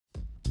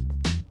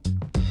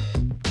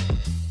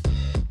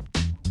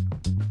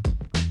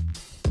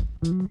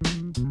Ladies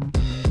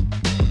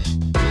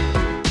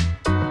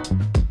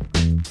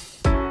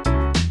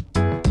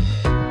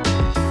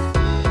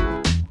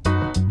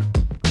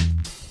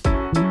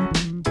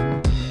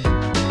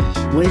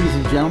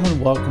and gentlemen,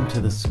 welcome to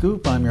The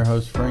Scoop. I'm your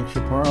host, Frank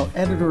Chaparro,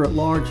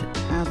 editor-at-large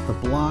at The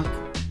Block.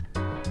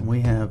 And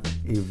we have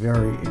a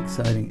very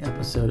exciting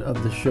episode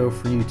of the show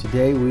for you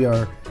today. We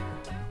are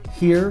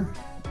here,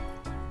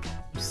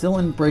 still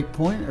in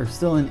Breakpoint, or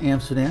still in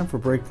Amsterdam for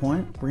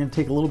Breakpoint. We're going to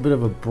take a little bit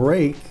of a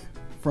break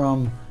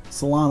from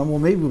Solana. Well,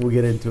 maybe we'll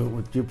get into it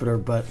with Jupiter,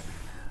 but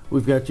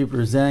we've got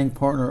Jupiter Zhang,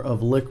 partner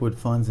of Liquid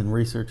Funds and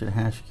Research at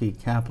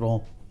HashKey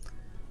Capital.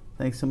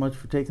 Thanks so much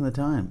for taking the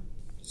time.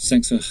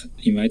 Thanks for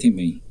inviting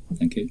me.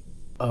 Thank you.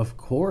 Of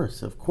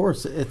course.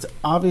 It's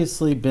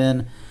obviously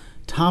been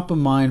top of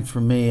mind for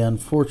me.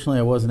 Unfortunately,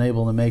 I wasn't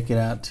able to make it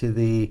out to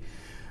the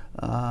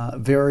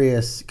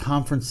various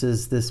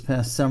conferences this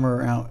past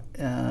summer out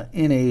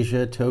in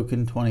Asia,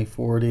 Token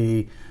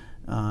 2040,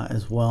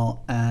 as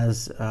well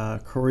as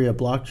Korea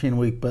Blockchain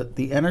Week. But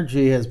the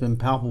energy has been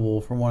palpable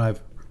from what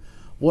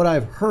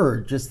I've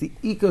heard. Just the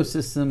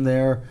ecosystem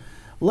there.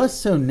 Less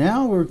so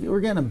now. We're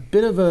getting a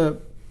bit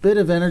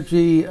of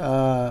energy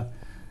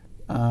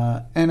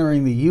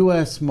entering the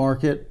U.S.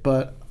 market,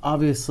 but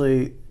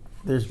obviously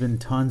there's been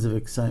tons of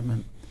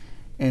excitement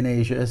in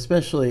Asia,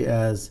 especially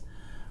as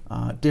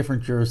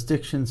different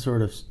jurisdictions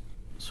sort of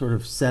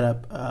set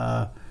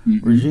up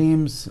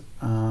regimes.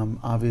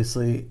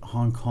 Obviously,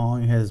 Hong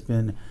Kong has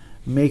been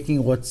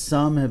making what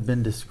some have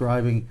been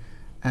describing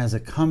as a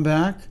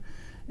comeback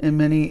in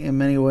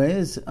many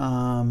ways.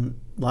 A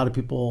lot of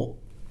people,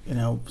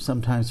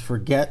 sometimes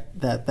forget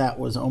that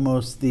was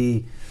almost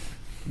the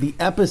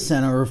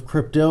epicenter of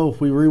crypto.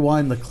 If we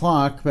rewind the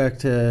clock back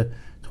to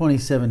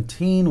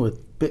 2017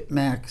 with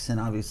BitMEX and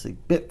obviously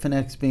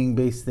Bitfinex being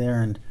based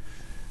there, and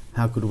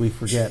how could we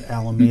forget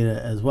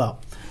Alameda as well?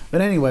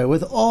 But anyway,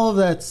 with all of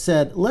that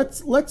said,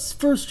 let's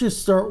first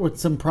just start with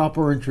some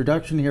proper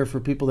introduction here for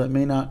people that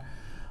may not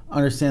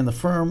understand the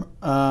firm,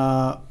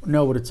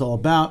 know what it's all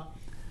about,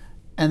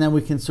 and then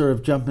we can sort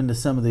of jump into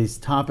some of these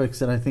topics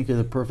that I think are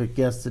the perfect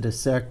guests to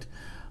dissect.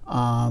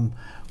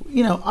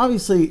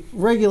 Obviously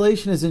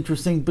regulation is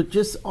interesting, but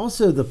just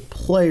also the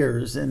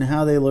players and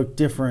how they look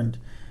different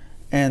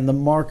and the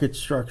market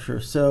structure.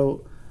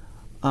 So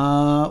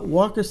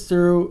walk us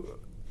through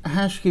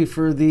HashKey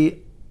for the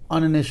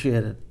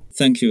uninitiated.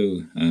 Thank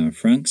you,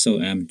 Frank.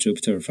 So I'm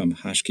Jupiter from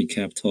HashKey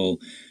Capital.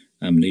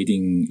 I'm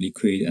leading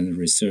liquid and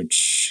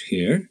research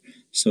here.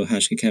 So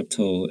HashKey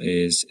Capital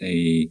is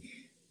a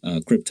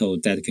crypto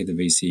dedicated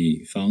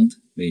VC fund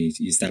we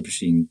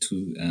established in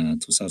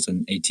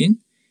 2018.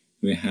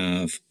 We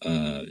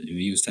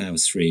used to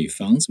have 3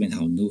 funds. We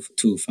have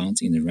 2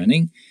 funds in the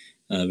running.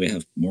 We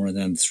have more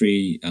than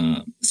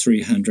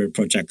 300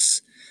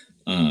 projects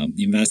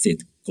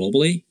invested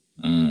globally.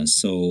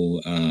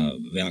 So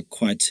we are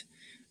quite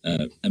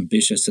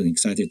ambitious and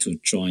excited to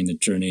join the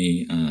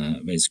journey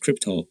with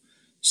crypto.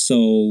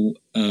 So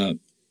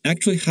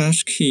actually,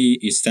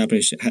 HashKey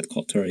established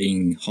headquarters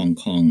in Hong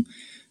Kong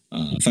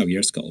 5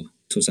 years ago,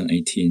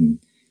 2018.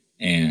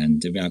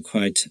 And we are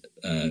quite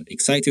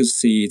excited to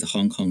see that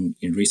Hong Kong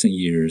in recent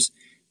years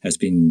has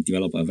been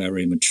developed a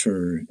very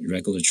mature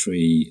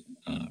regulatory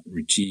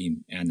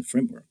regime and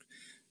framework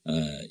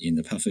in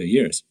the past few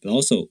years. But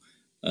also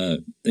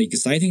the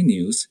exciting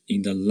news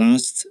in the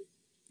last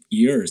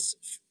year's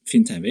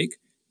FinTech Week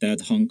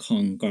that Hong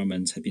Kong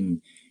government has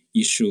been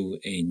issued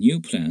a new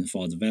plan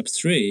for the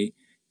Web3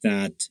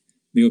 that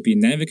will be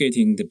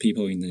navigating the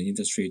people in the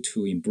industry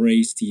to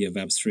embrace the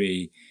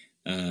Web3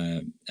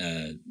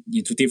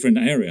 into different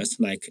areas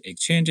like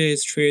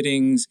exchanges,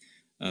 tradings,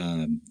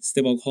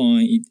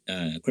 stablecoin,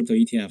 crypto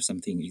ETF,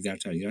 something,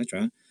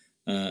 etc.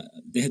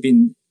 They have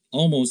been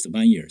almost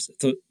 1 year.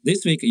 So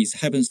this week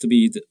happens to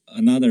be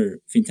another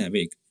FinTech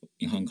Week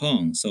in Hong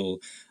Kong. So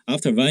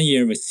after 1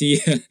 year, we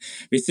see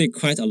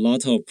quite a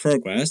lot of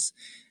progress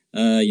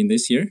in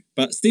this year.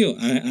 But still,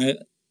 I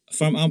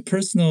from our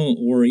personal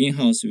or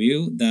in-house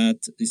view,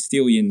 that is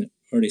still in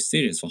early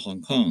stages for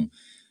Hong Kong.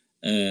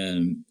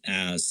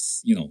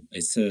 As you know,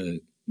 it's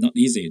not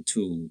easy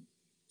to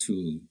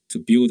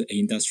build an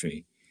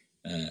industry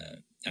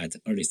at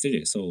early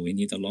stages. So we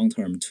need a long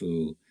term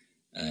to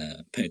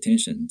pay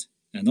attention.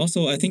 And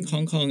also, I think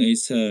Hong Kong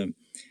is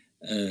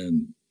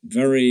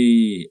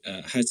very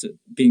has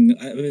been.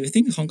 I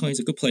think Hong Kong is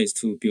a good place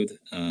to build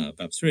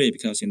Web3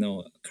 because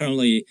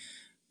currently,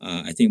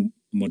 I think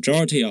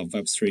majority of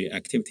Web3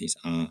 activities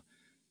are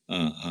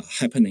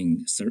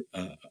happening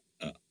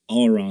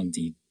all around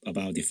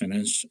about the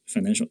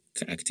financial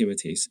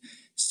activities.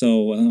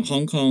 So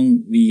Hong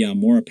Kong, we are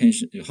more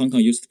attention. Hong Kong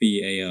used to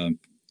be a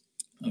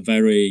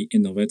very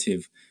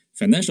innovative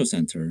financial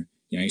center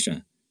in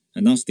Asia,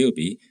 and now still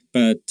be.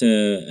 But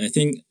I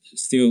think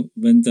still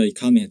when the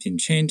economy has been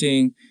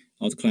changing,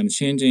 all the climate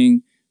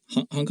changing,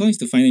 Hong Kong is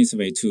to find its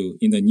way to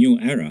in the new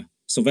era.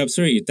 So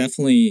Web3 is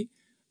definitely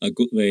a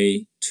good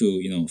way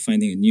to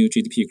finding a new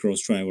GDP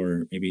growth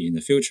driver maybe in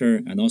the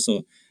future. And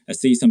also I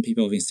see some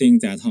people have been saying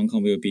that Hong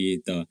Kong will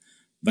be the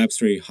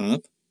Web3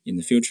 hub in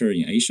the future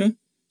in Asia.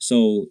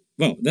 So,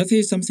 well, that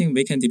is something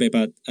we can debate,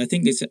 but I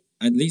think it's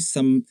at least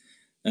some,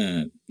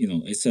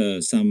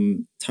 it's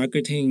some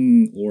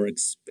targeting or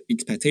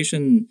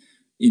expectation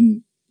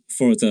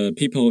for the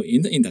people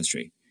in the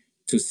industry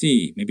to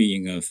see maybe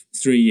in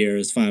 3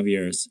 years, 5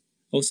 years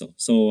also.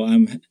 So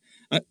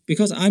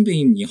because I've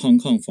been in Hong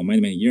Kong for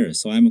many, many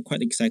years, so I'm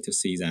quite excited to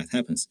see that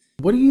happens.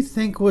 What do you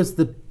think was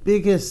the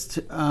biggest,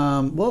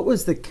 what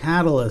was the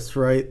catalyst,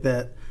 right,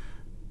 that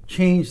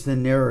changed the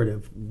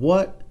narrative?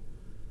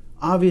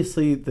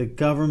 Obviously the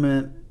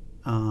government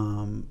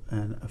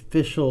and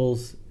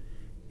officials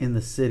in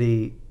the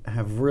city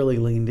have really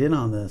leaned in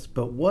on this,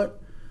 but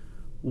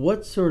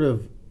what sort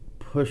of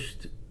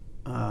pushed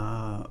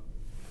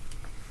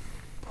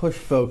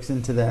folks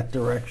into that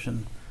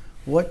direction?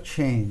 What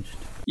changed?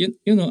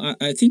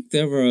 I think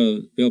there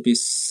will be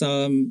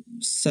some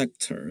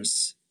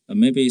sectors,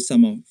 maybe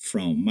some are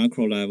from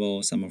macro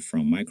level, some are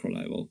from micro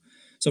level.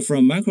 So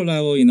from macro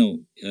level,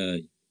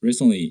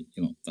 recently,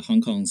 the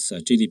Hong Kong's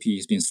GDP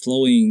has been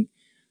slowing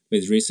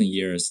with recent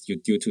years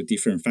due to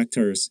different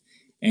factors,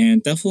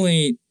 and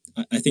definitely,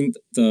 I think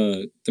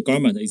the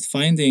government is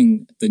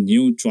finding the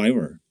new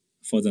driver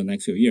for the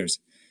next few years.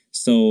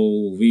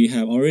 So we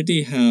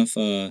already have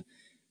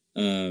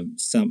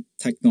some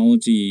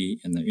technology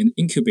and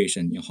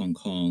incubation in Hong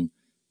Kong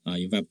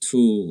in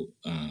Web2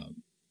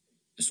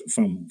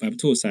 from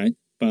Web2 side,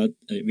 but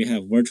we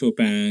have virtual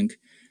bank,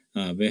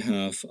 we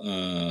have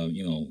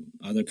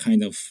other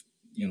kind of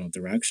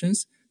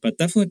directions, but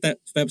definitely that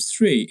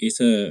Web3 is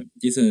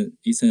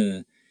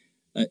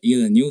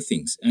a new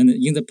things. And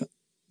in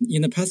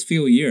the past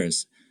few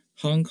years,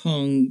 Hong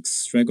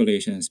Kong's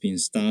regulation has been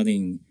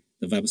starting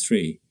the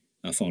Web3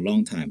 for a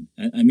long time.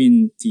 I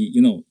mean,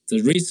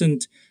 the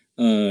recent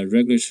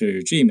regulatory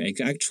regime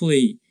is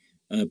actually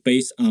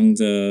based on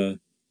the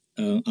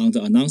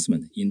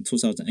announcement in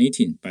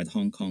 2018 by the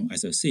Hong Kong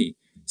SOC.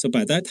 So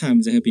by that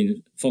time, they have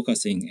been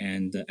focusing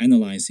and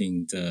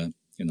analyzing the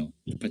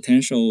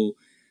potential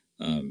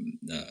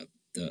the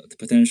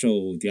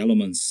potential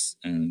developments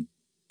and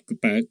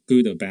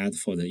good or bad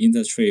for the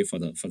industry, for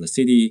the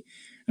city,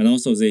 and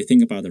also they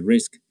think about the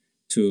risk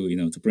to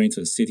bring to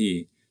the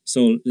city.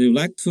 So they would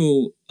like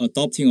to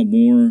adopting a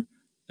more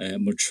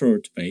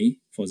matured way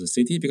for the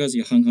city, because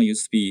Hong Kong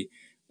used to be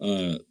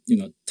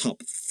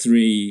top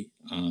 3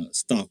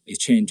 stock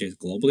exchanges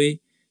globally.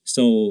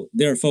 So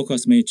their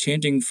focus may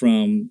changing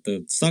from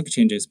the stock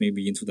exchanges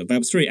maybe into the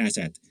Web3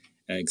 asset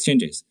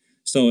exchanges.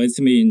 So it's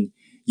mean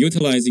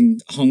utilizing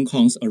Hong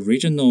Kong's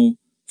original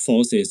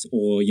forces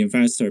or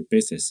investor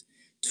basis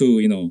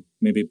to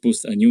maybe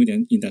boost a new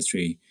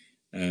industry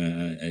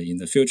in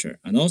the future.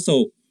 And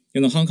also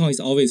Hong Kong is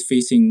always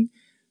facing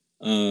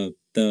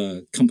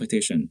the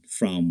competition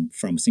from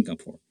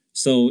Singapore.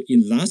 So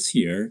in last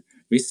year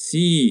we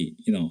see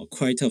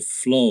quite a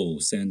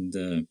flows and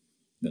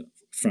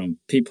from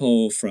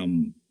people,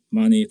 from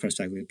money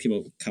perspective,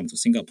 people come to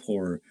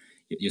Singapore.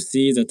 You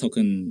see the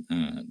token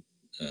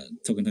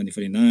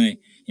 2049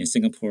 in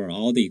Singapore.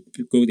 All the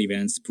good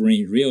events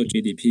bring real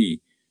GDP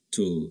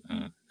to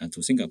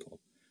Singapore.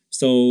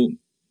 So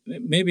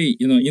maybe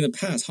in the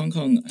past, Hong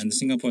Kong and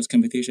Singapore's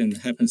competition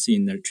happens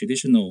in the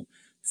traditional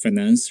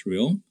finance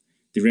realm,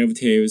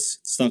 derivatives,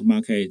 stock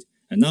market,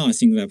 and now I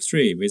think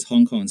Web3 with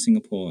Hong Kong and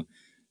Singapore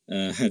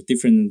have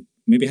different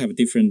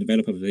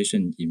developer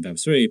position in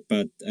Web3,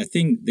 but I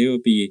think they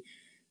will be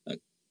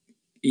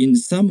in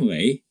some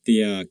way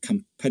they are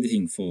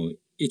competing for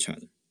each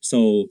other.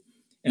 So,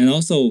 and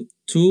also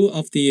two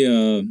of the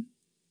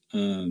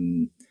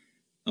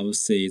I would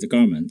say the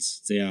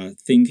governments, they are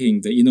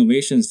thinking the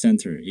innovation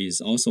center is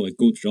also a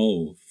good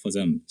role for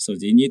them. So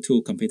they need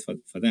to compete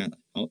for that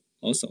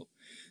also.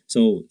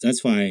 So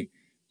that's why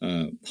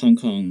Hong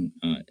Kong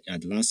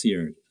at last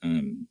year,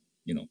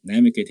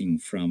 navigating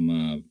from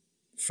a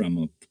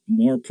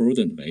more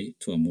prudent way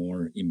to a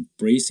more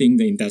embracing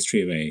the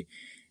industry way,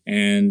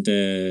 and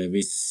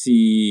we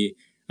see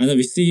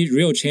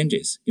real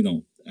changes.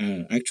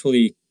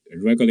 Actually,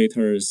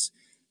 regulators,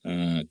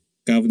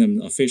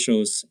 government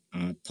officials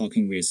are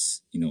talking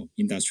with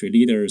industry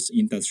leaders,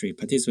 industry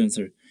participants,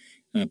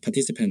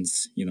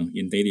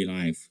 in daily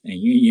life and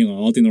in an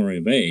ordinary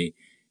way,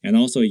 and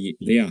also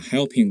they are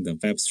helping the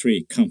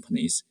Web3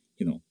 companies,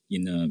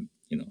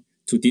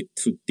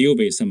 to deal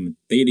with some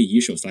daily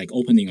issues like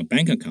opening a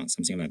bank account,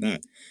 something like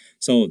that.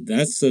 So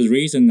that's the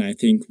reason I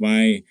think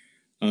why.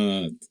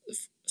 To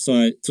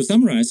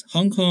summarize,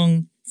 Hong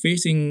Kong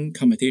facing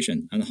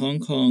competition, and Hong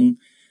Kong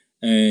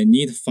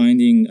need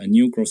finding a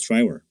new growth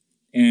driver.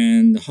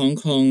 And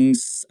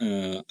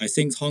I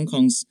think Hong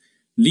Kong's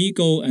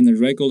legal and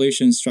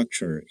regulation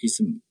structure is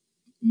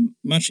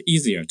much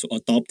easier to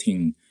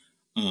adopting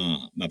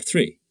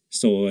Web3.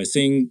 So I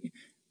think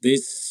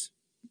these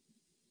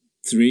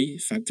 3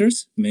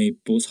 factors may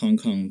boost Hong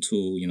Kong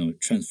to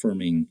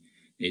transforming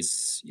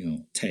its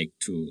take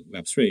to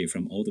Web3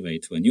 from old way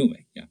to a new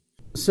way. Yeah.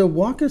 So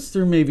walk us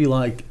through maybe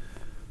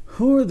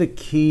who are the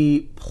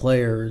key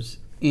players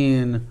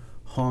in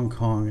Hong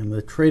Kong and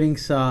the trading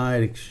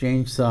side,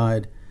 exchange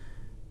side,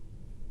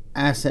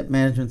 asset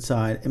management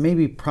side and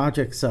maybe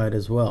project side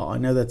as well? I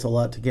know that's a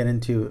lot to get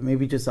into.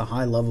 Maybe just a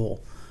high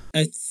level.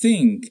 I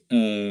think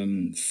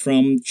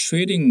from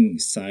trading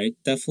side,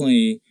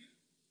 definitely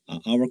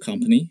our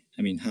company,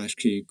 I mean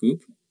HashKey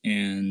Group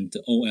and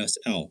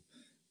OSL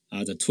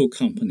are the two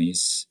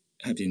companies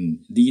have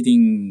been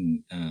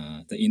leading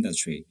the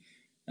industry.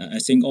 I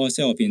think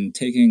OSL have been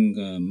taking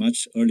a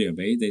much earlier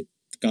way. They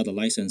got a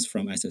license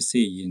from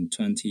SSC in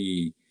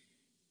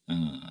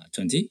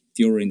 2020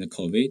 during the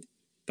COVID,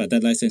 but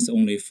that license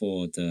only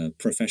for the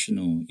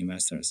professional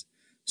investors.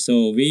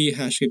 So we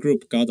HashKey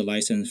Group got the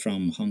license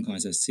from Hong Kong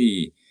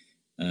SSC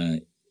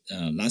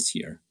last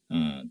year,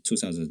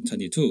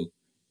 2022,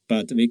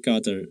 but we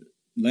got a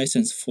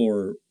license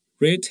for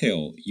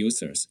retail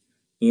users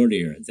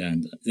earlier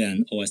than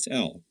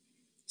OSL.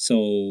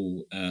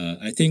 So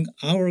I think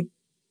our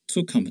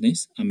two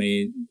companies are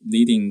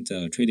leading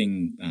the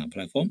trading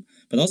platform,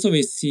 but also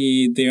we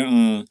see there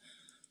are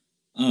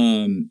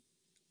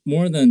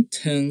more than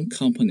 10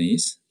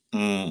 companies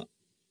are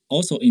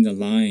also in the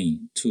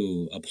line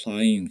to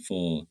applying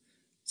for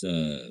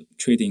the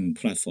trading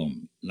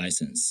platform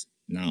license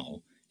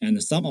now.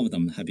 And some of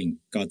them have been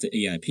got the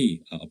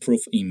AIP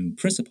approved in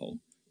principle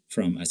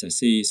from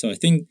SSC. So I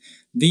think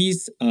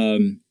these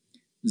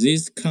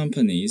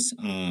companies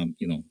are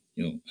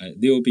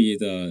they will be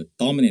the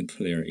dominant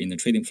player in the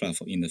trading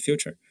platform in the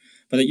future.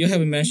 But you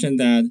have mentioned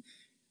that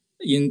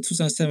in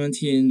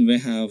 2017 we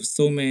have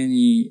so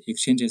many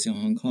exchanges in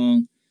Hong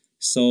Kong.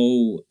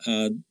 So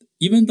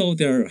even though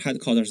their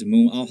headquarters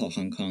move out of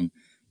Hong Kong,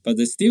 but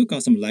they still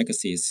got some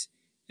legacies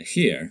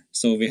here.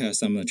 So we have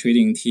some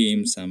trading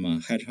teams,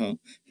 some hedge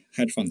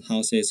fund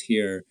houses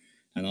here,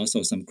 and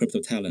also some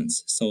crypto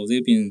talents. So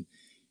they've been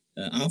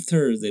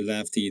after they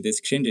left this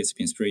exchanges,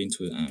 been spread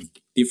into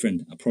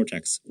different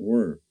projects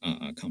or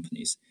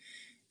companies.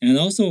 And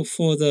also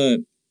for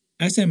the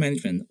asset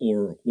management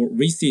or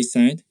VC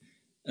side,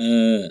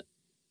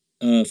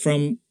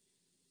 from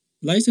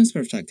license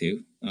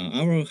perspective,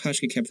 our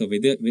HashKey Capital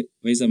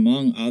with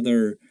among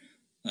other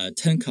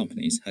 10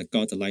 companies had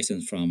got a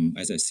license from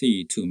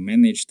SSC to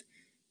manage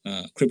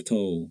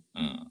crypto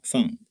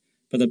fund.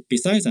 But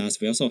besides us,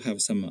 we also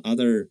have some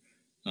other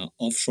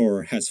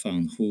offshore hedge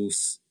fund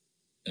whose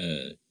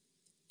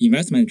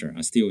investment manager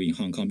are still in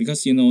Hong Kong,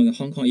 because in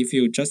Hong Kong, if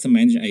you just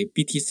manage a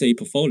BTC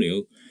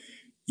portfolio,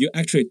 you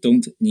actually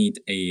don't need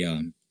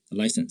a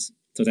license.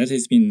 So that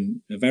has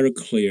been very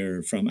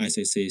clear from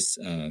SSC's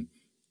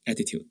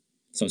attitude.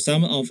 So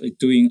some of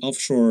doing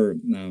offshore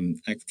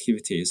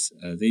activities,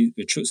 they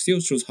still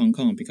choose Hong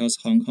Kong because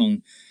Hong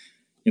Kong,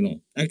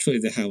 actually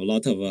they have a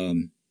lot of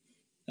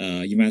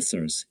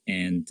investors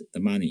and the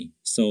money,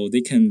 so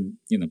they can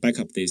back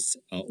up this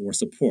or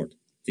support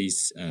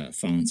these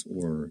funds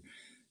or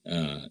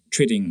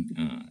trading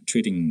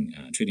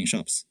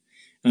shops.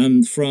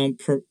 From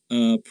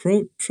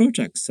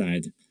project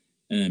side,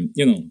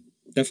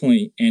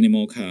 definitely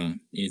Animoca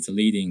is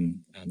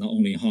leading not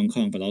only in Hong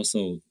Kong but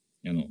also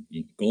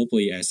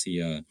globally as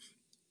a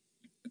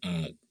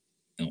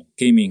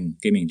gaming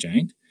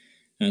giant,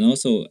 and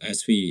also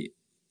as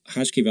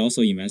HashKey will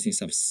also invest in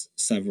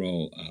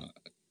several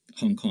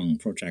Hong Kong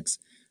projects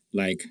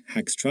like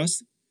Hex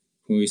Trust,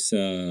 who is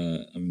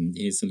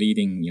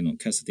leading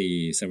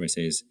custody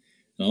services.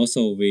 And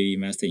also we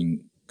invest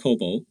in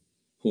Kobo,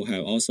 who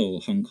have also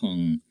Hong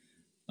Kong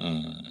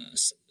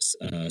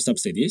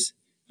subsidies.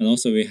 And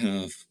also we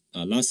have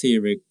last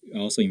year we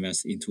also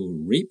invest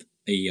into RIP,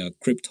 a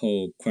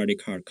crypto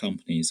credit card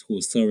companies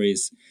who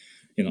service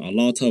a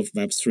lot of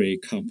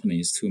Web3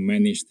 companies to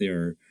manage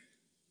their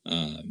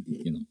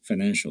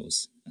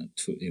financials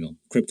to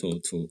crypto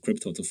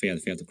to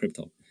fiat to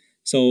crypto.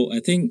 So I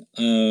think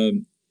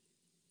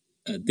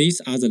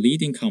these are the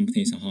leading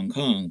companies in Hong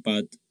Kong.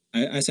 But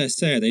as I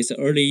said, it's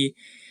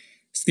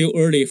still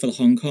early for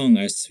Hong Kong,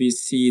 as we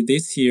see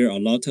this year a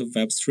lot of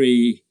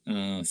Web3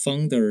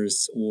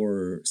 founders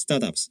or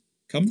startups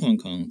come to Hong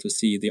Kong to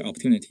see the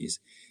opportunities.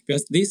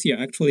 Because this year,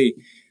 actually,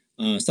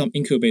 some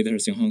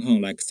incubators in Hong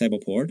Kong like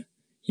Cyberport,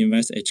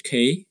 Invest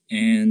HK,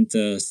 and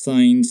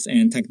Science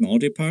and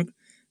Technology Park,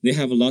 they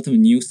have a lot of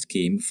new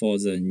scheme for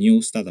the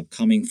new startup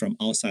coming from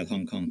outside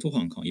Hong Kong to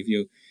Hong Kong. If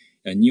you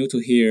are new to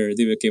here,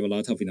 they will give a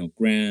lot of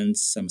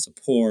grants, some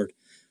support,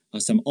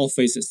 some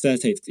office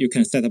setup. You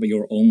can set up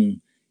your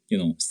own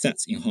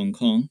sets in Hong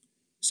Kong.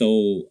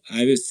 So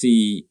I will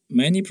see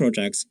many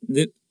projects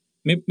that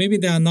maybe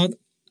they are not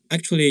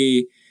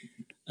actually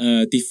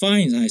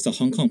defined as a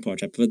Hong Kong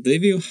project, but they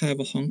will have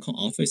Hong Kong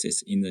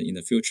offices in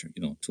the future,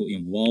 to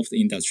involve the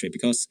industry,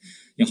 because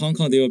in Hong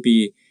Kong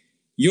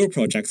your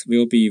projects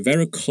will be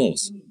very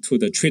close to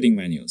the trading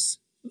venues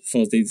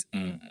for this,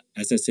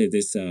 as I said,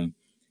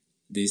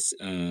 this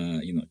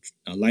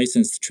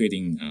licensed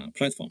trading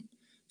platform.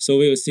 So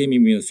we will see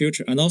maybe in the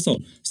future, and also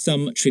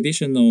some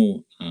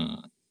traditional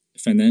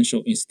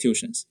financial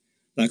institutions,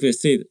 like we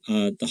said,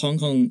 the Hong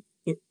Kong,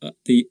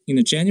 in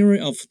the January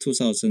of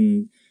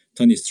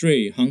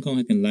 2023, Hong Kong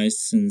has been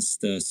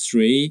licensed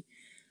 3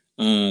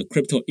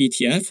 crypto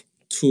ETF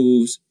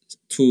to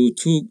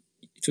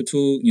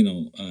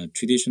traditional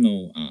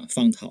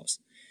fund house,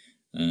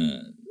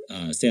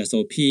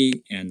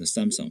 CSOP and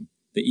Samsung.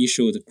 They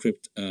issued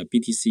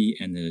BTC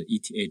and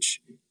ETH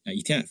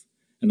ETF,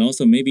 and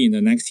also maybe in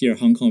the next year,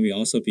 Hong Kong will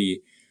also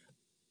be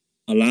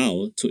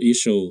allowed to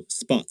issue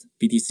spot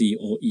BTC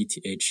or ETH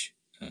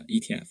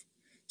ETF.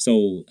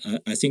 So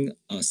I think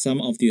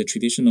some of the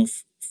traditional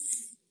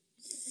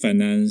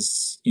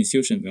finance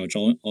institutions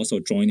will also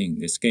joining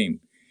this game.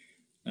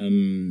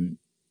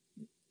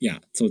 Yeah,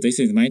 so this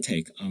is my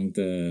take on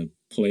the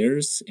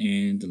players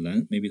and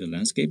maybe the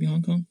landscape in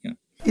Hong Kong. Yeah.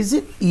 Is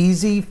it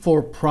easy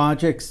for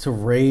projects to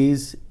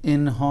raise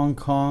in Hong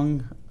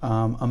Kong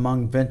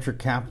among venture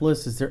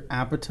capitalists? Is there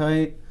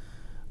appetite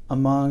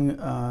among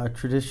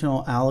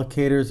traditional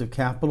allocators of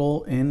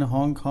capital in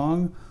Hong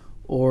Kong,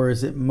 or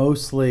is it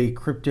mostly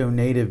crypto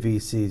native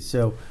VCs?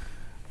 So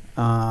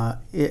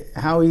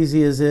how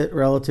easy is it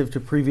relative to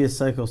previous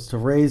cycles to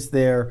raise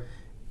there,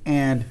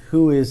 and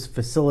who is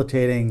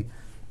facilitating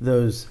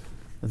those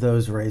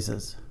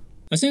raises?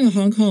 I think in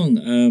Hong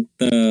Kong,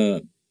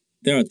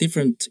 there are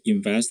different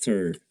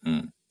investor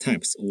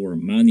types or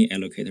money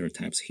allocator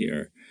types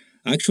here.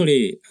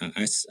 Actually,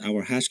 as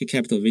our HashKey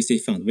Capital VC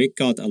fund, we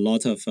got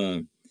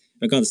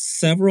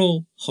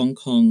several Hong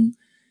Kong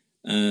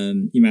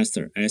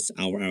investor as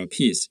our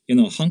LPs.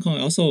 Hong Kong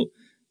also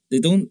they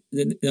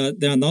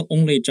are not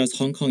only just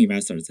Hong Kong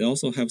investors. They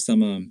also have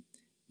some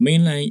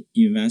mainland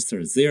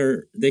investors.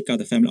 They got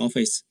a family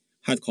office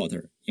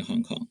headquarters in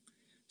Hong Kong,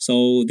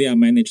 so they are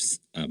managed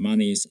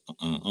monies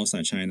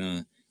outside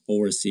China,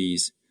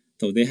 overseas.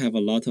 So they have a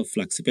lot of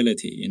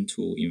flexibility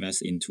into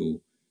invest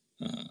into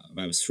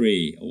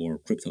Web3 or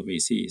crypto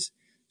VCs.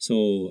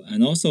 So,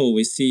 and also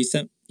we see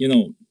some,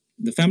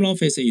 the family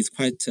office is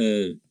quite,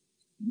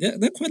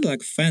 they're quite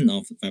like fan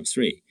of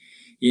Web3,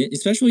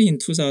 especially in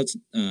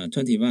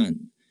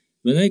 2021.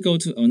 When I go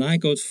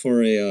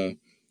for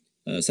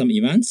some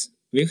events,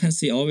 we can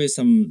see always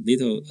some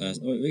little,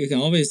 we can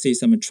always see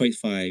some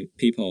TradeFi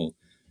people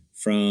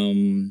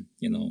from,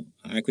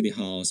 equity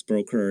house,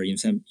 broker,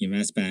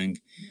 invest bank,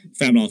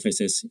 family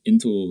offices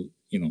into,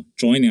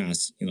 joining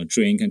us,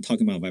 drink and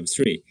talking about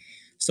Web3.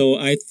 So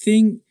I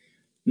think,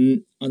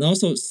 and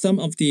also some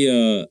of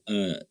the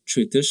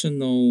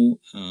traditional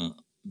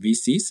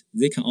VCs,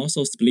 they can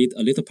also split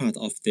a little part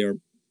of their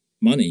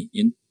money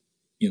in,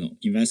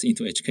 invest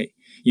into HK,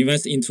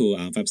 invest into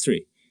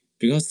Web3,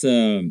 because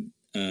the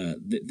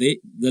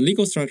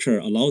legal structure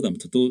allow them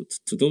to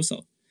do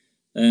so.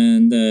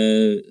 And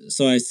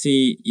so I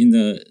see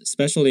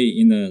especially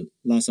in the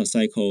last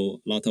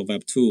cycle, a lot of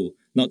Web2,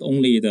 not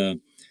only the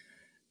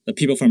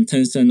people from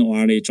Tencent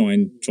already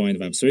joined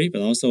Web3,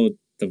 but also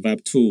the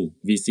Web2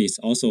 VCs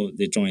also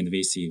they joined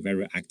VC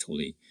very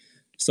actively.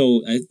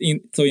 So I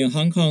think in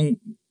Hong Kong,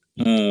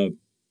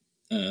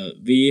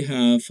 we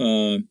have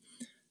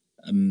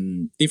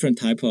different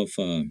type of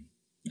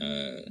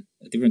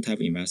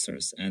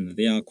investors, and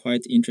they are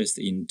quite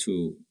interested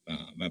into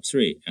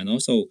Web3, and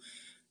also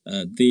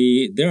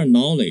their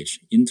knowledge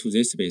into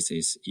this space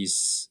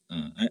is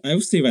I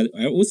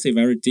would say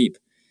very deep,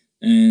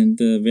 and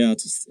we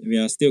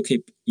are still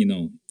keep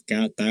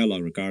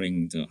dialogue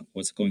regarding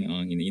what's going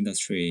on in the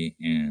industry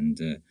and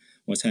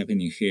what's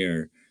happening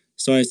here.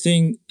 So I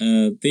think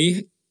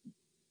they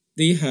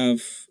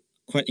have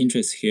quite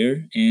interest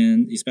here,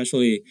 and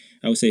especially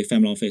I would say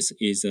family office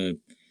is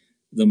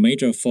the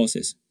major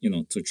forces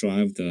to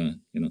drive the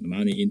the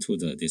money into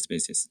these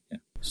spaces. Yeah.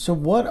 So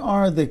what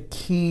are the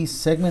key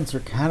segments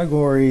or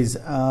categories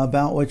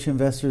about which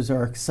investors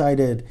are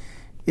excited?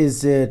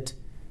 Is it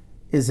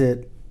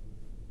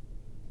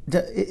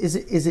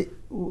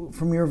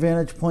from your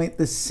vantage point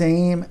the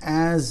same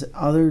as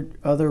other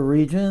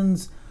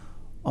regions,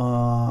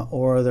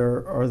 or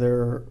are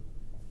there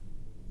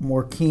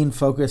more keen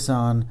focus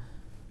on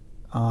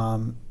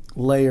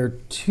layer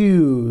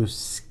 2,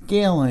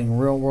 scaling,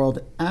 real world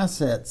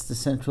assets,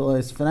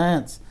 decentralized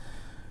finance,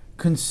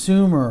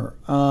 consumer?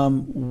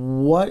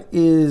 What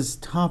is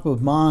top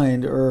of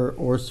mind,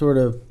 or sort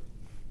of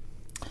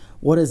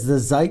what is the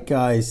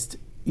zeitgeist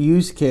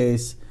use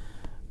case,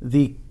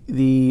 the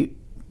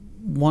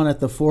one at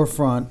the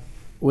forefront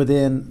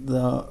within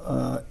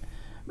the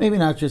maybe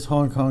not just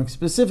Hong Kong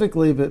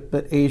specifically,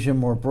 but Asia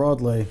more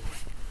broadly?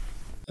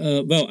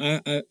 Well,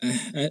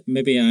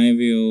 maybe I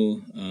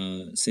will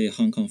say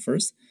Hong Kong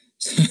first.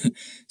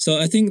 So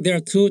I think there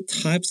are two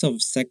types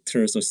of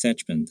sectors or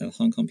segments that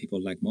Hong Kong people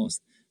like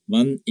most.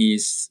 One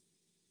is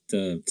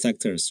the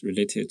sectors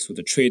related to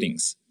the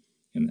tradings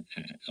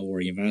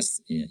or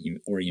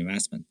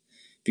investment,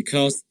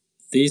 because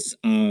these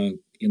are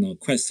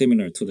quite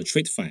similar to the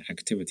TradeFi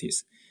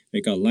activities.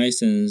 We got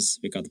license,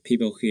 we got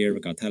people here, we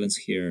got talents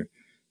here.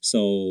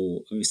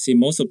 So we see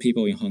most of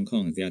people in Hong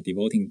Kong, they are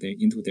devoting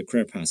into their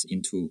career paths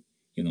into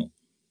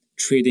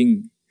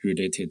trading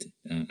related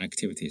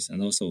activities,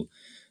 and also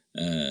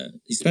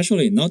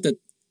especially not the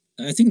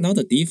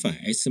DeFi.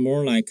 It's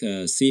more like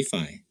a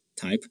CeFi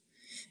type.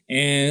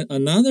 And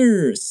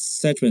another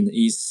segment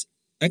is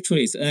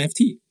actually it's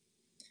NFT.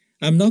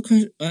 I'm not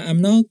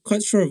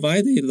quite sure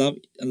why they love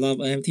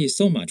NFT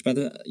so much. But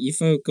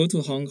if I go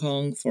to Hong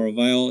Kong for a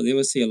while, they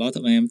will see a lot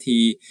of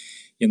NFT.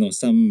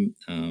 Some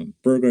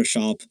burger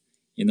shop,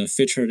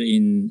 featured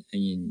in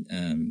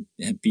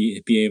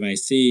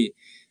BAYC,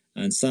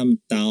 and some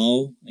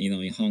DAO,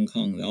 in Hong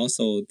Kong.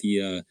 Also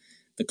the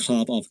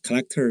club of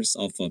collectors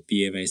of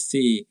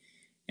BAYC,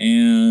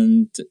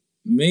 and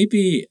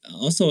maybe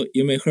also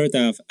you may heard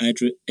of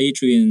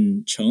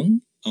Adrian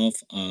Cheng of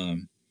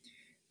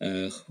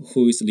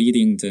who is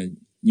leading the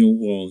New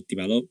World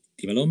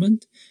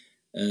development.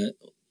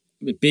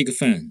 A big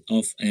fan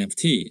of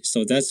NFT.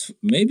 So that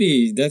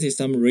is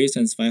some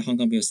reasons why Hong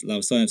Kong people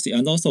love so NFT.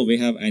 And also we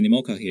have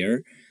Animoca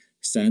here,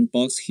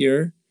 Sandbox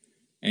here,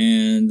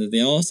 and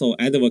they're also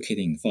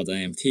advocating for the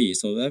NFT.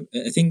 So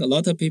I think a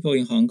lot of people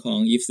in Hong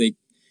Kong, if they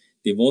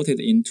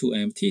devoted into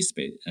NFT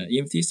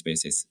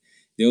spaces,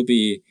 they'll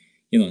be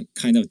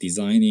kind of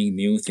designing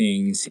new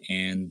things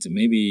and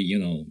maybe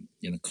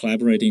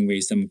collaborating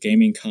with some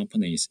gaming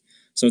companies.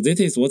 So this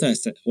is what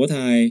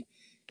I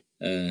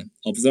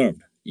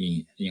observed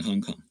in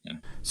Hong Kong. Yeah.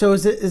 So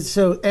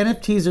so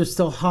NFTs are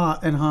still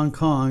hot in Hong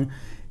Kong.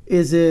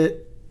 Is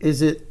it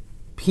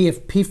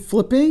PFP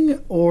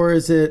flipping or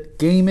is it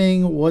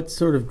gaming? What's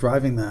sort of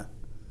driving that?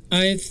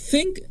 I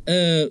think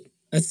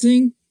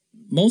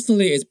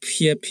mostly it's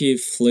PFP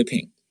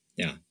flipping.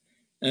 Yeah.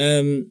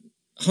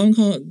 Hong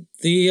Kong,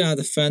 they are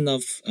the fan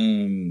of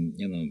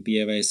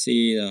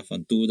BAYC,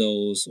 of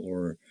Doodles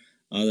or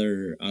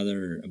other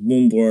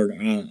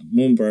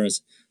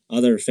Moonbirds,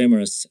 other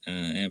famous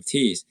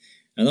NFTs,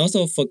 and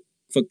also for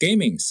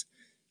gamings.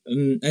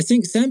 I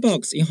think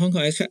Sandbox in Hong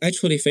Kong is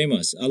actually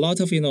famous. A lot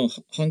of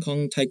Hong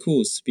Kong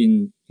tycoons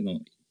been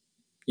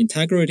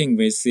integrating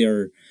with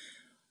their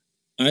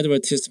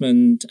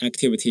advertisement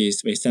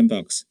activities with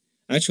Sandbox.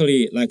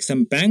 Actually, like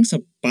some banks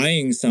are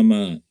buying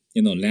some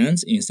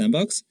lands in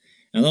Sandbox,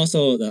 and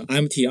also the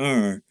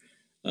MTR,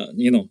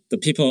 the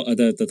people,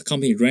 the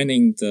company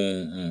running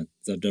the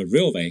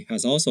railway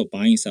has also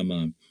buying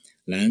some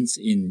lands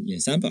in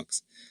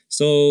Sandbox.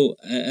 So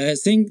I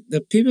think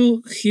the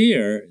people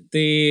here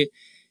they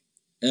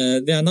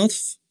are not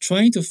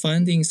trying to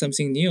finding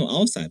something new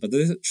outside, but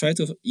they try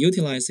to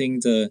utilizing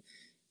the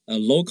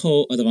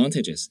local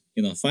advantages.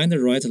 Find the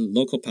right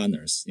local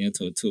partners.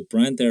 To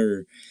brand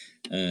their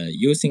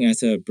using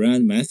as a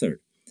brand method.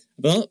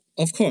 But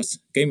of course,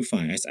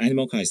 GameFi, as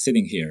Animoca is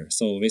sitting here,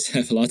 so we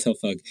have a lot of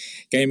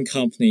game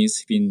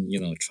companies been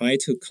try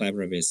to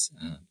collaborate with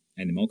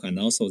Animoca, and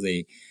also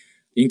they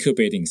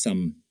incubating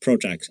some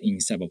projects in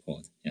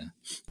Cyberport. Yeah.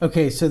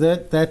 Okay, so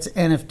that's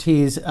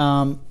NFTs.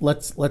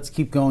 Let's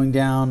keep going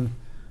down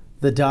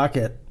the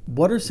docket.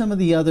 What are some of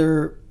the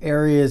other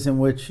areas in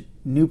which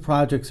new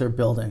projects are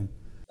building?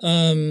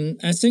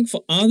 I think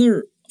for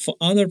other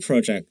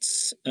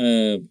projects,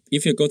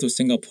 if you go to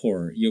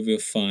Singapore, you will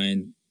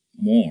find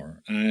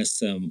more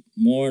as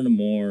more and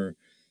more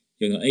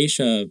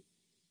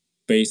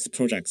Asia-based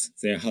projects,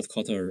 their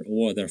headquarters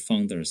or their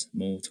founders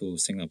move to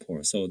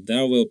Singapore. So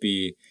there will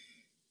be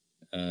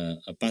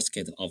a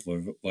basket of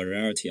a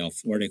variety of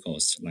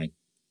verticals like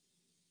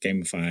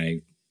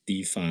GameFi,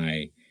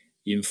 DeFi,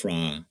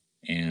 infra,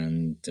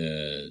 and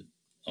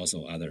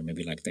also other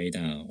maybe like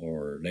data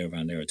or layer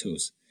 1, layer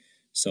 2s.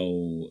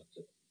 So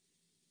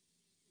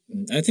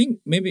I think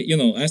maybe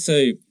as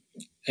a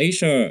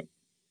Asia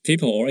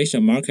people or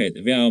Asian market,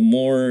 we are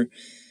more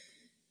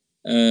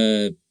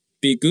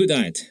be good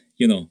at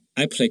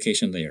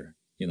application layer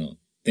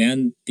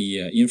than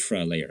the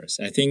infra layers.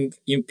 I think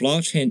in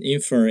blockchain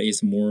infra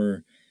is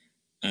more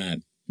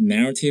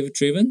narrative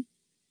driven,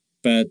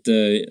 but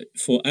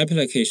for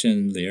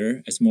application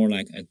layer, it's more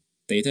like a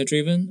data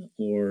driven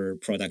or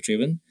product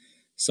driven.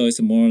 So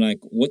it's more like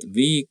what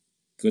we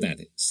good at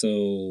it.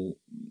 So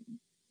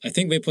I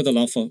think we put a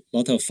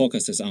lot of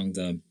focuses on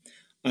the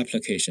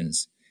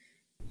applications.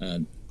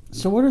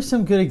 So what are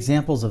some good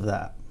examples of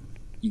that?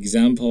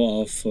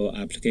 Example of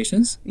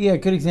applications? Yeah,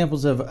 good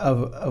examples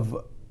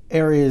of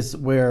areas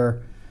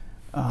where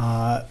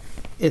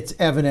it's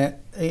evident,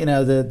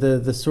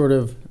 the sort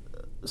of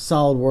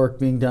solid work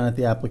being done at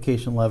the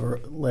application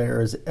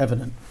layer is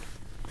evident.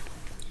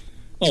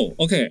 Oh,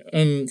 okay.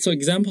 So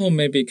example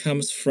maybe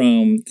comes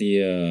from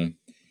the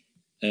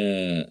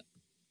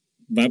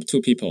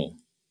Web2 people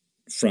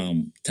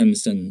from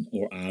Tencent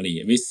or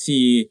Ali. We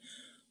see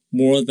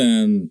more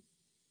than,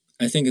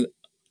 I think,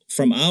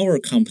 from our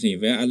company,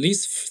 we at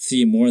least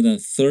see more than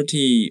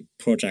 30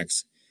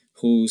 projects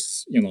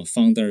whose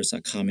founders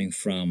are coming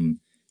from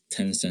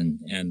Tencent,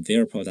 and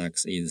their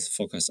products is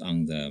focused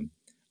on the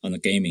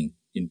gaming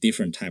in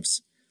different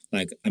types,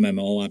 like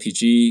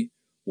MMORPG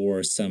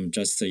or some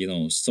just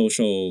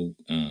social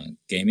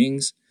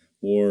gamings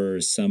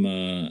or some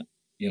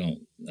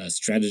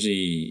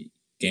strategy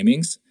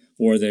gamings,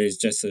 or there is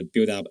just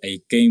build up a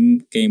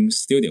game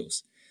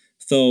studios.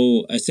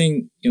 So I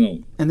think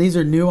And these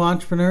are new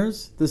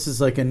entrepreneurs. This is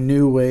like a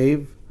new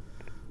wave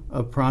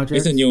of projects.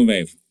 It's a new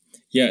wave.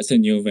 Yeah, it's a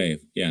new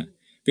wave. Yeah,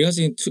 because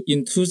in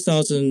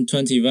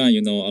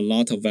 2021, a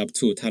lot of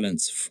Web2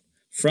 talents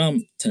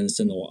from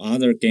Tencent or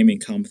other gaming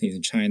companies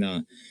in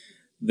China,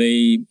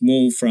 they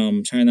move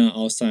from China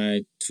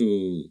outside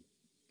to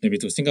maybe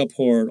to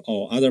Singapore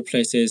or other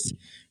places,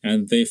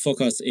 and their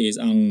focus is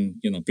on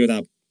build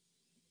up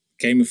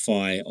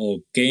gamify or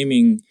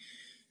gaming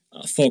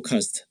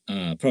focused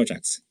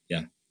projects.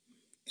 Yeah.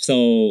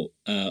 So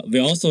we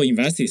also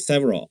invested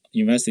several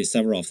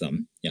of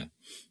them. Yeah.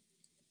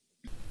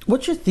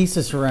 What's your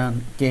thesis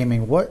around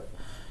gaming? What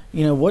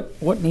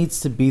needs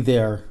to be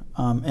there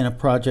in a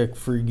project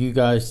for you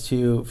guys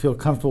to feel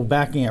comfortable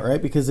backing it,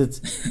 right? Because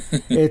it's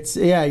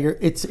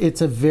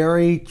a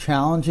very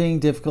challenging,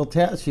 difficult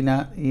task.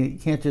 You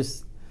can't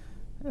just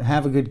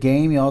have a good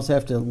game. You also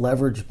have to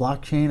leverage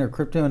blockchain or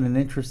crypto in an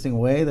interesting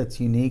way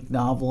that's unique,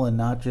 novel, and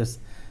not just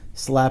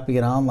slapping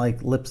it on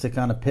like lipstick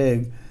on a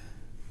pig.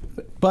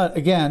 But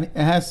again,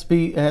 it has to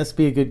be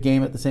a good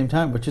game at the same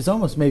time, which is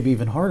almost maybe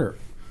even harder.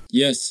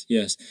 Yes,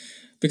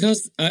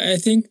 because I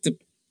think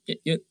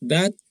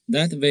that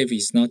wave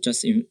is not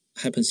just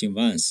happens in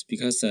once.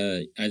 Because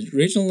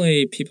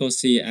originally people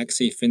see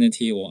Axie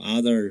Infinity or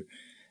other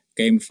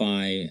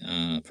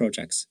GameFi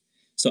projects.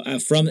 So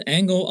from the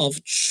angle of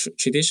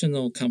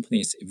traditional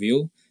companies'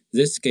 view,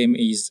 this game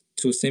is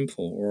too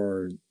simple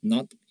or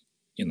not,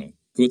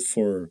 good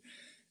for,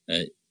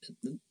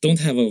 don't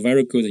have a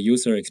very good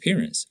user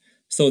experience.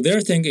 So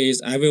their thing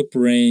is, I will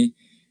bring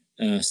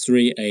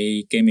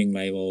 3A gaming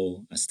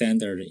level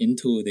standard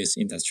into this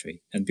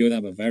industry and build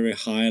up a very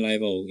high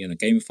level,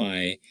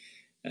 GameFi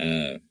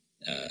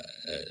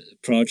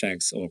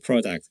projects or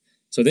product.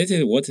 So this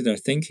is what they're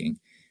thinking.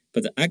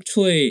 But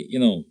actually,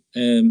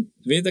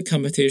 with the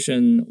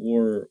competition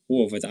or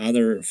with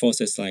other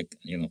forces like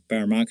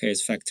bear market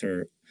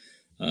factor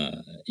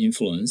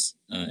influence,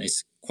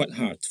 it's quite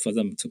hard for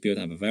them to build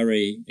up a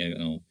very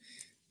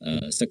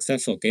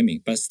successful gaming.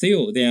 But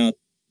still,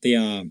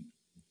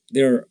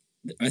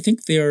 I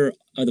think their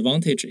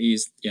advantage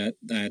is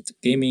that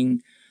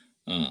gaming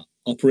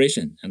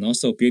operation and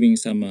also building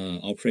some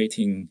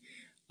operating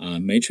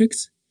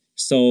matrix.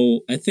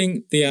 So I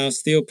think they are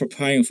still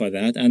preparing for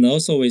that. And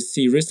also we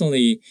see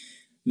recently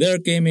their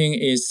gaming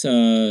is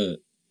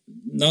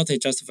not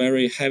just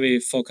very heavy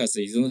focus.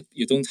 You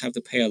don't have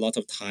to pay a lot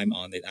of time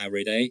on it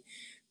every day,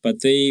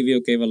 but they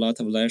will give a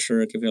lot of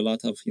leisure, give you a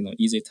lot of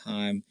easy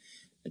time,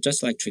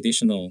 just like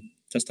traditional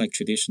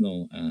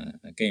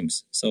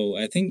games. So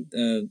I think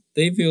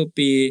they will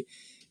be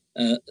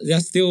they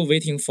are still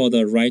waiting for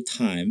the right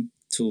time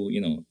to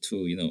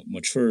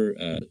mature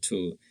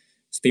to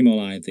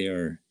stimulate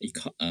their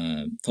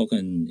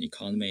token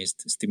economies,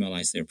 to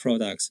stimulate their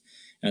products,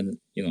 and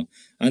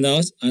and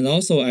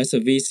also as a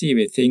VC,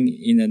 we think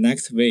in the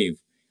next wave,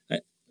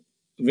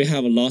 we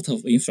have a lot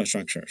of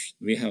infrastructures.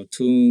 We have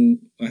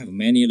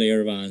many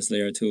layer ones,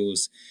 layer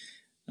twos,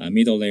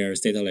 middle layers,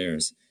 data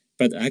layers.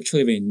 But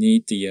actually, we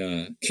need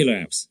the killer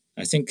apps.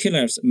 I think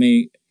killer apps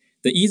the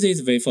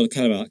easiest way for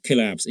killer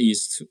apps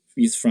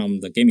is from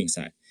the gaming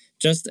side.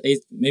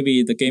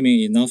 Maybe the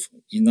gaming is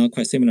not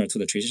quite similar to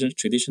the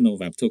traditional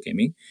Web2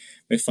 gaming.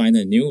 We find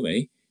a new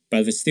way,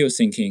 but we're still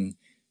thinking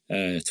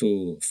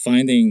to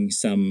finding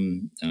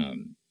some.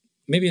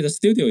 Maybe the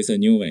studio is a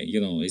new way.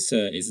 It's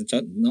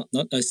just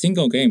not a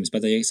single games,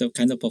 but it's a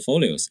kind of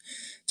portfolios,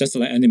 just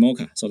like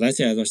Animoca. So that's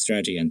the other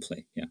strategy and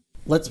play. Yeah.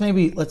 Let's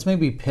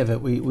maybe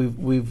pivot.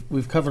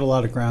 We've covered a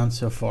lot of ground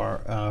so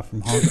far, from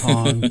Hong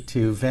Kong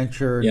to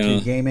venture to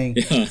gaming.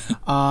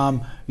 Yeah.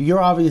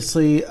 You're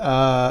obviously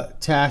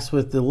tasked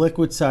with the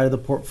liquid side of the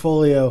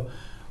portfolio.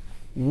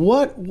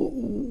 What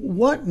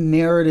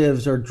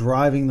narratives are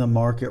driving the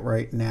market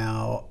right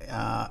now?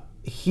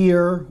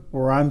 Here,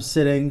 where I'm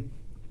sitting,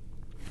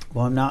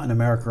 well, I'm not in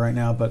America right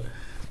now, but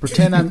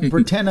pretend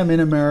I'm in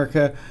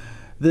America.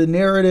 The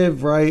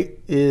narrative, right,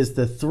 is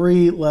the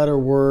 3-letter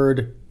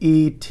word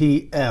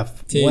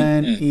ETF.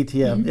 When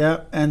ETF, mm-hmm.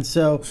 Yeah. And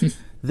so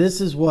this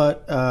is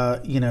what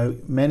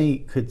many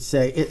could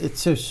say.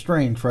 It's so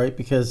strange, right?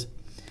 Because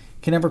you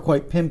can never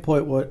quite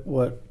pinpoint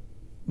what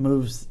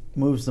moves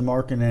the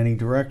market in any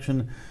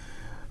direction.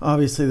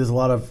 Obviously, there's a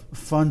lot of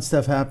fun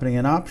stuff happening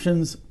in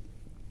options,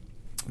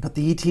 but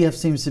the ETF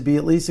seems to be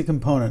at least a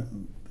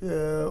component.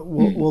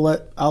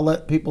 I'll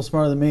let people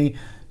smarter than me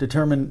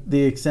determine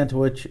the extent to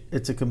which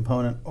it's a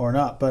component or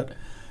not. But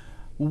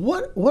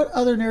what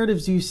other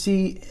narratives do you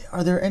see?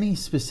 Are there any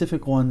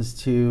specific ones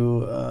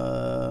to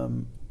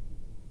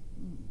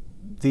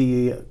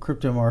the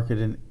crypto market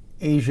in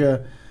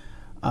Asia?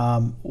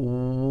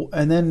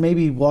 And then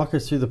maybe walk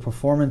us through the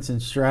performance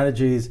and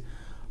strategies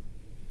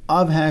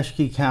of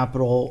HashKey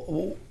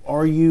Capital.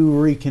 Are you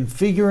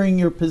reconfiguring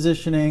your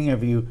positioning?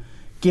 Have you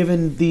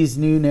given these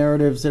new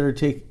narratives that are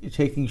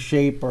taking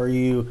shape? Are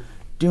you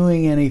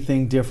doing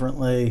anything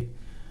differently?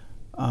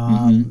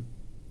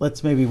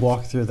 Let's maybe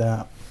walk through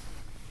that.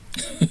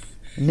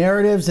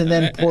 Narratives and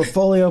then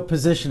portfolio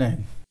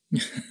positioning.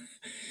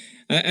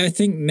 I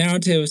think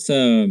narratives,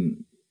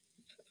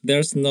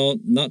 there's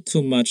not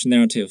too much new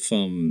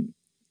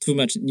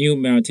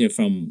narrative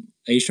from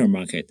Asian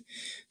market.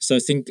 So I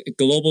think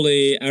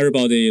globally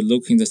everybody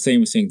looking the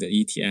same thing, the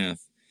ETF.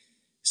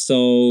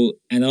 So,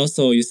 and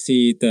also you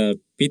see the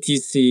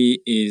BTC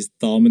is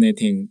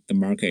dominating the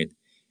market.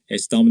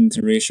 Its dominant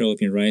ratio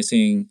been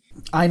rising.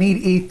 I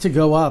need ETH to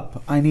go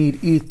up. I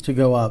need ETH to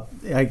go up.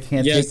 I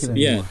can't take it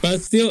anymore.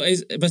 But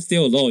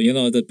still low. You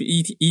know, the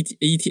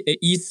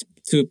ETH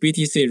to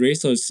BTC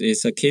ratio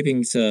is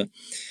keeping the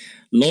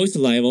lowest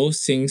level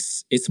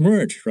since its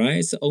merge, right?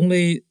 It's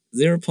only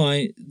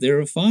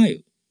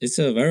 0.05. It's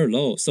very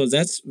low. So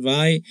that's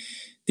why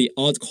the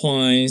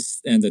altcoins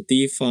and the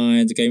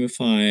DeFi, the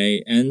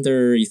GameFi, and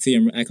the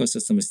Ethereum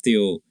ecosystem is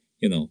still,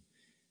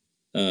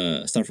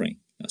 suffering.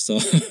 So,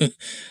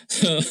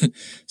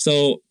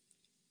 so,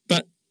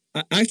 but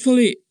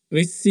actually,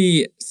 we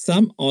see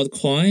some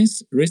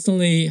altcoins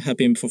recently have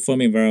been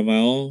performing very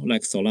well,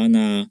 like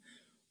Solana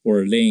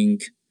or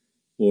Link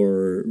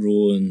or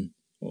Rune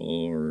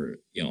or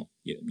you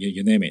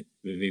name it.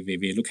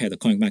 We look at the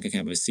coin market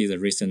cap, we see the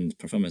recent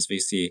performance. We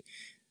see,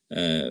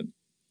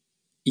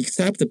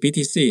 except the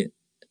BTC,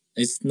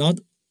 it's not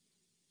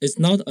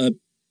a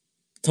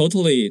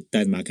totally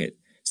dead market.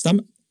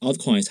 Some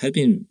altcoins have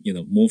been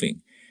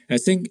moving. I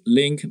think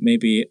Link may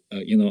be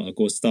a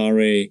good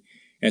story.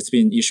 It's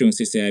been issuing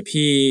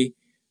CCIP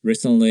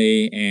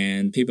recently,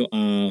 and people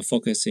are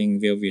focusing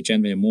will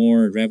generate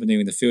more revenue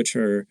in the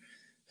future.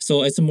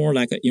 So it's more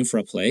like an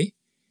infra play.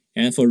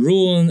 And for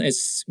Rune,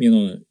 it's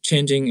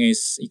changing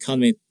its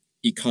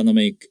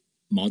economic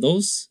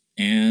models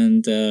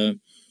and something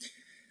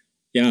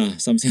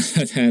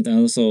like that. And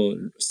also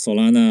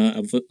Solana,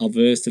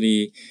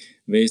 obviously,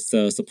 with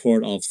the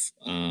support of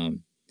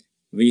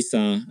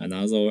Visa and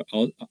also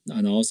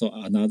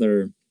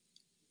another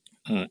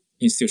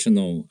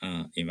institutional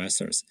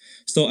investors.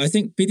 So I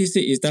think BTC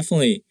is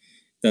definitely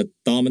the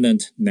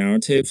dominant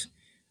narrative.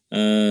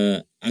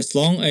 As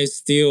long as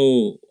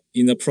still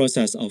in the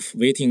process of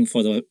waiting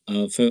for the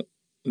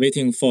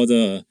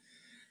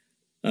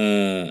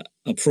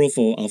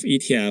approval of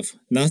ETF,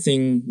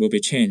 nothing will be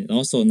changed.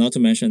 Also, not to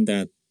mention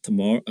that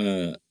tomorrow,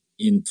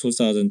 in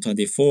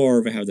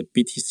 2024, we have the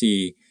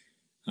BTC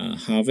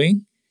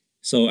halving.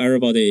 So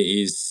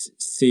everybody is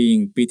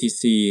seeing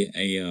BTC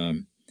a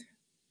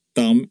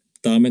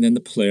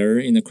dominant player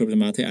in the crypto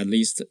market, at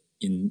least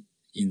in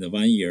the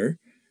 1 year.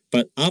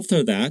 But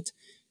after that,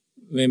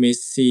 we may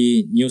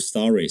see new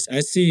stories.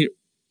 I see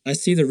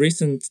the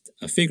recent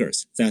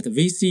figures that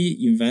VC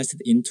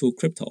invested into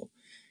crypto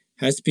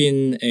has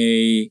been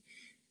a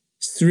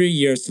 3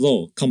 years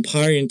low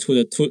comparing to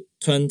the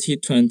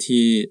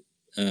 2020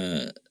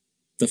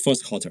 the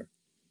first quarter.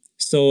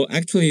 So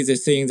actually, they're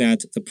saying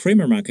that the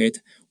premier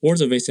market or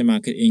the VC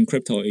market in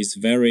crypto is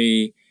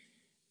very,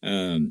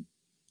 I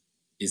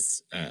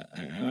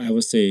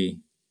would say,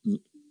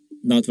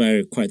 not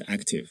very quite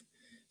active.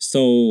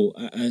 So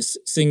I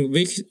think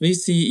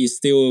VC is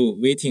still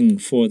waiting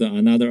for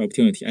another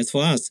opportunity. As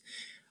for us,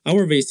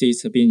 our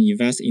VCs have been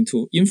invested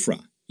into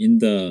infra in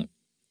the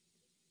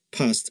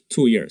past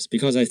 2 years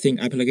because I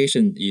think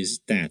application is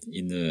dead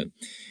in the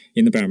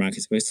bear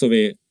market. So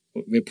we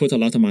put a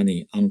lot of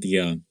money on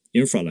the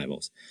infra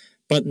levels.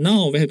 But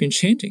now we have been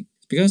changing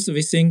because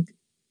we think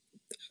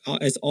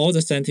as all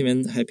the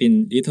sentiment have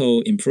been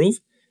little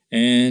improved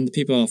and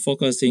people are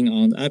focusing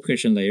on the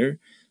application layer.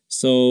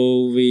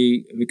 So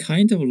we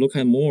kind of look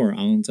at more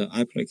on the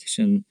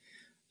application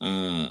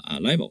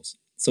levels.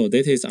 So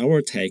that is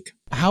our take.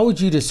 How would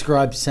you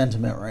describe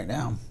sentiment right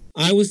now?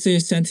 I would say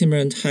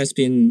sentiment has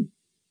been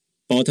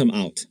bottom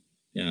out.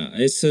 Yeah,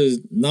 it's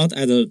not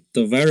at the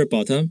very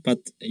bottom,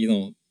 but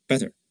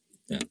better.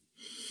 Yeah.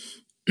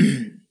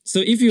 So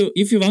if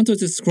you want to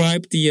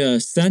describe the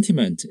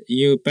sentiment,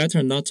 you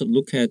better not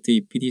look at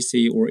the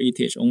BTC or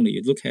ETH only.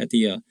 You look at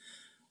the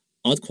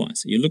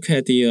altcoins. You look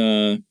at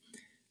the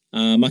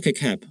market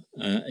cap,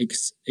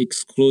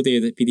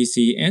 excluded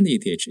BTC and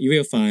ETH. You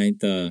will find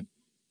the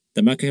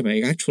market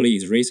cap actually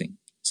is raising.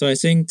 So I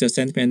think the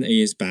sentiment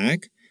is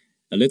back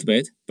a little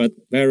bit, but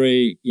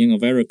very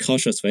very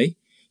cautious way.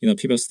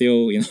 People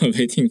still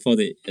waiting for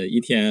the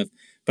ETF,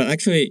 but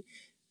actually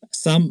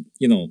some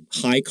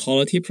high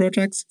quality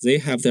projects, they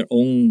have their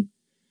own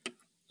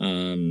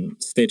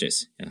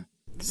stages. Yeah,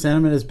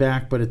 sentiment is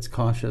back, but it's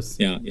cautious.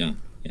 Yeah.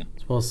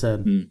 It's well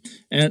said.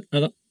 And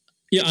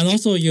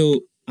also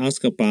you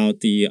ask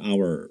about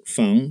our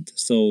fund.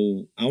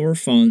 So our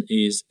fund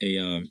is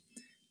a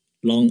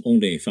long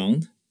only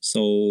fund.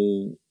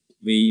 So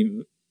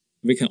we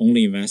can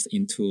only invest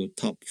into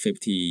top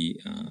 50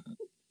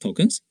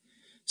 tokens.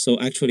 So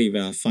actually, we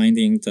are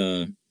finding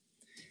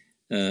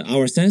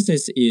our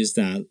senses is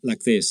that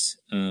like this.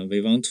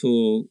 We want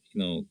to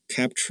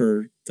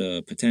capture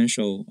the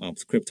potential of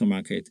the crypto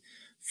market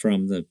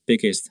from the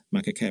biggest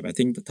market cap. I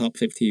think the top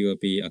 50 will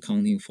be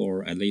accounting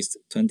for at least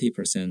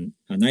 20%,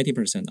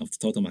 90% of the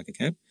total market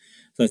cap.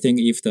 So I think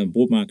if the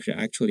bull market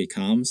actually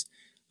comes,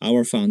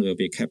 our fund will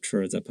be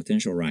capture the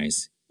potential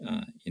rise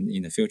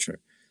in the future.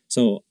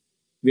 So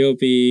we'll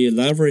be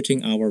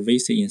leveraging our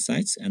VC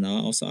insights and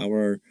also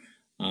our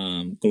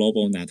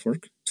global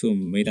network to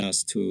make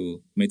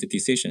the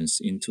decisions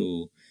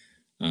into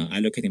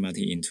allocating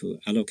money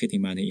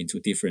into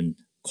different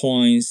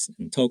coins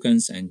and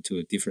tokens and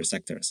to different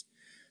sectors.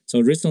 So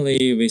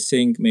recently, we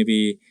think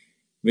maybe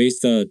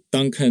with the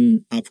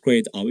Duncan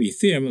upgrade of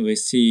Ethereum, we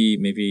see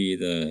maybe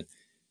the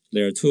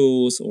layer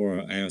 2s or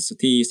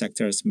LSD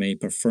sectors may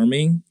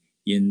performing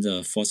in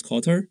the fourth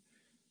quarter,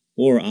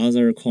 or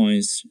other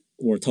coins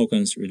or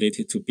tokens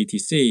related to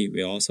BTC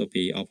will also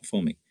be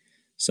outperforming.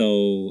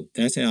 So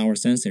that's our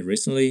sense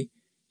recently.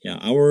 Yeah,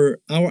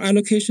 our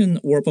allocation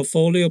or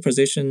portfolio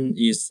position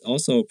is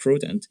also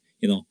prudent.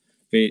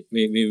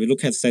 We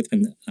look at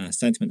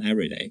sentiment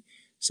every day.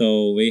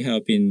 So we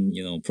have been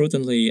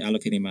prudently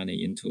allocating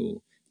money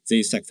into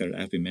these sectors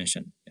as we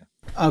mentioned. Yeah.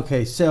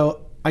 Okay,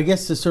 so I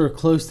guess to sort of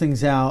close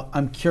things out,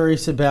 I'm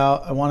curious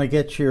about, I want to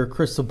get your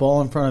crystal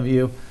ball in front of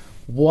you.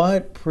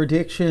 What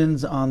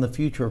predictions on the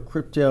future of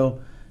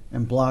crypto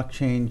and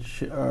blockchain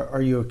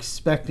are you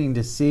expecting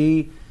to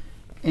see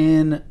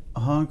in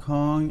Hong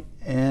Kong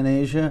and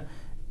Asia?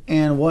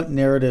 And what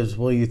narratives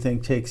will you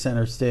think take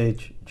center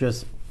stage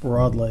just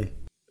broadly?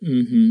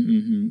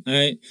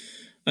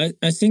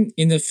 I think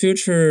in the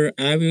future,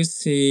 I will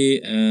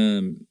see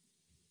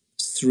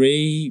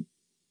 3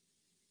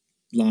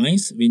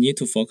 lines we need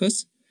to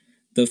focus.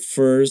 The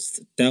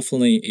first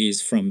definitely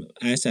is from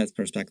asset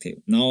perspective.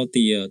 Now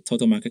the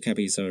total market cap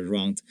is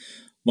around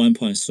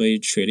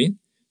 1.3 trillion.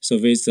 So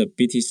with the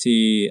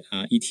BTC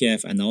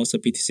ETF and also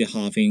BTC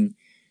halving,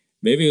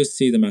 we will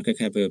see the market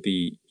cap will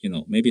be,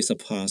 maybe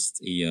surpassed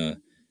the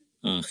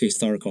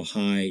historical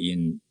high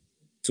in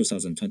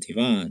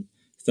 2021.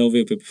 So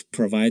we'll be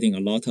providing a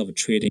lot of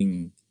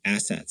trading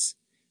assets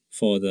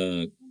for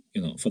the,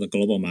 for the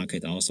global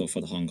market, also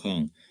for the Hong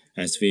Kong,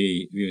 as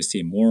we will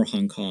see more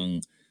Hong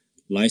Kong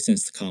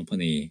licensed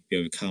company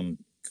will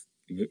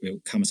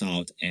comes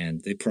out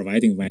and they're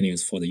providing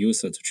venues for the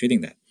user to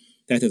trading that.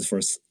 That is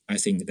first. I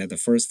think that the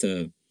first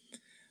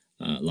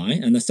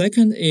line, and the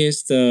second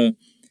is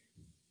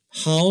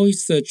how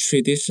is the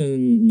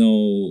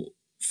traditional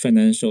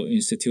financial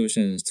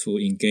institutions to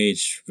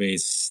engage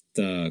with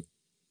the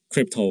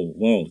crypto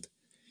world.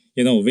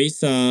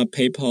 Visa,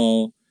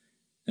 PayPal,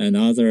 and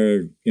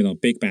other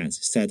big banks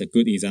set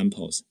good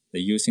examples.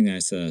 They're using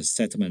as a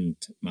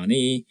settlement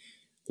money,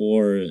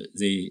 or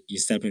they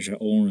establish their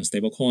own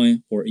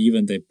stablecoin, or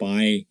even they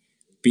buy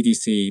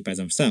BTC by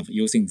themselves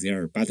using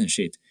their balance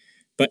sheet.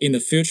 But in the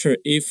future,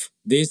 if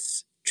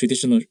this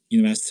traditional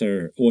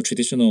investor or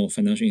traditional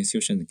financial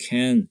institution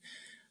can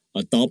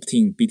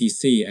adopting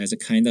BTC as a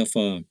kind of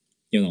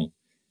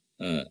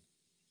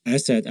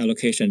asset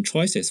allocation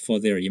choices for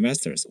their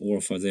investors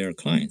or for their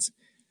clients,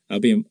 I'll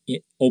be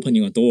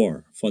opening a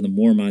door for the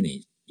more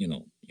money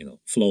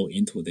flow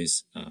into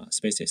these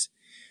spaces.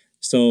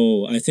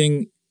 So I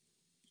think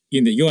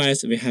in the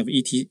US we have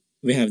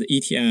the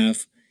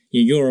ETF.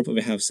 In Europe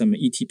we have some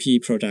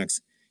ETP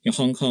projects. In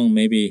Hong Kong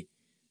maybe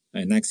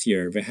next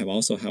year we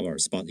also have our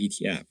spot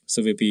ETF.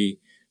 So we'll be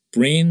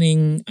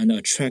bringing and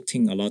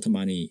attracting a lot of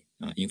money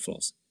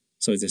inflows.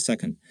 So it's the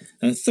second.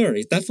 And third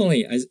is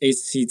definitely I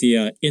see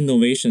the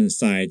innovation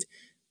side,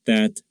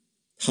 that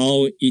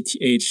how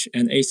ETH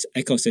and its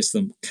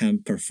ecosystem can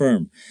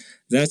perform.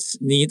 That's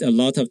need a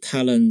lot of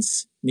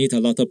talents, need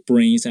a lot of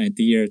brains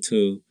idea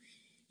to,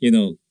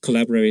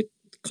 collaborate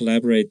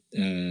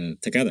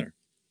together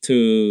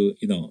to,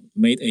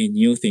 make a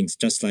new things,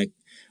 just like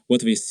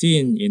what we've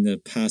seen in the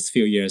past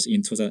few years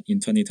in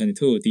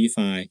 2022,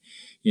 DeFi,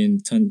 in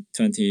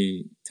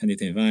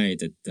 2025,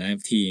 the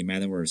NFT,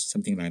 Metaverse,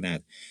 something like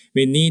that.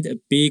 We need a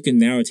big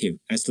narrative,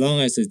 as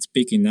long as it's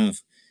big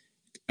enough,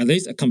 at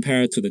least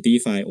compared to the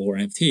DeFi or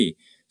NFT.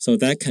 So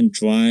that can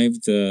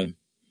drive the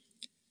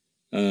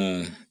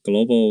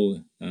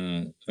global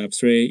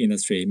Web3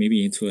 industry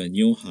maybe into a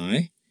new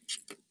high,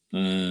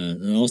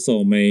 and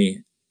also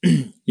may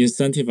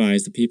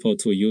incentivize the people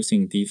to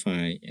using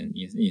DeFi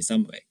in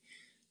some way.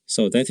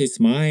 So that is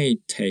my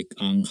take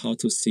on how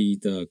to see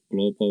the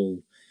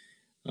global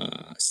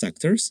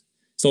sectors.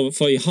 So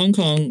for Hong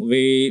Kong,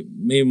 we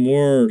may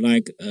more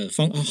like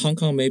Hong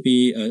Kong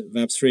maybe a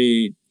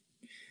Web3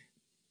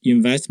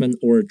 investment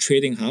or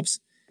trading hubs,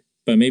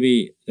 but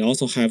maybe they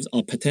also have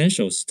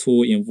potentials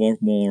to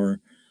involve more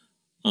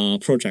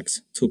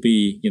projects to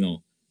be,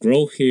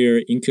 grow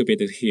here,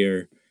 incubated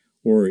here,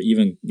 or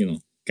even,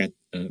 get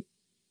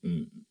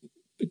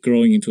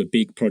growing into a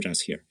big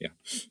projects here. Yeah.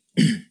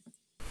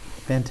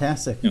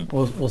 Fantastic. Yeah.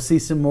 We'll see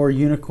some more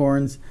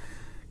unicorns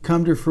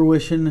come to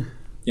fruition.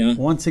 Yeah.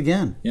 Once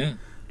again. Yeah.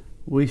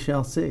 We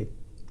shall see.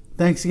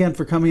 Thanks again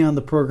for coming on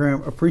the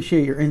program.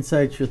 Appreciate your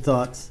insights, your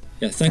thoughts.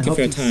 Yeah, thank you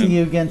for your time. See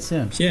you again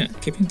soon. Yeah,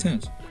 keep in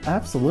touch.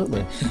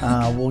 Absolutely.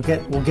 We'll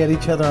get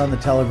each other on the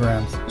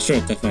telegrams. Sure,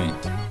 definitely.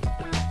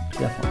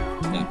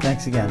 Definitely. Yeah.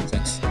 Thanks again.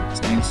 Thanks.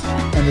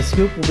 And The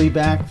Scoop will be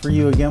back for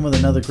you again with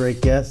another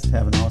great guest.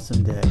 Have an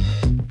awesome day.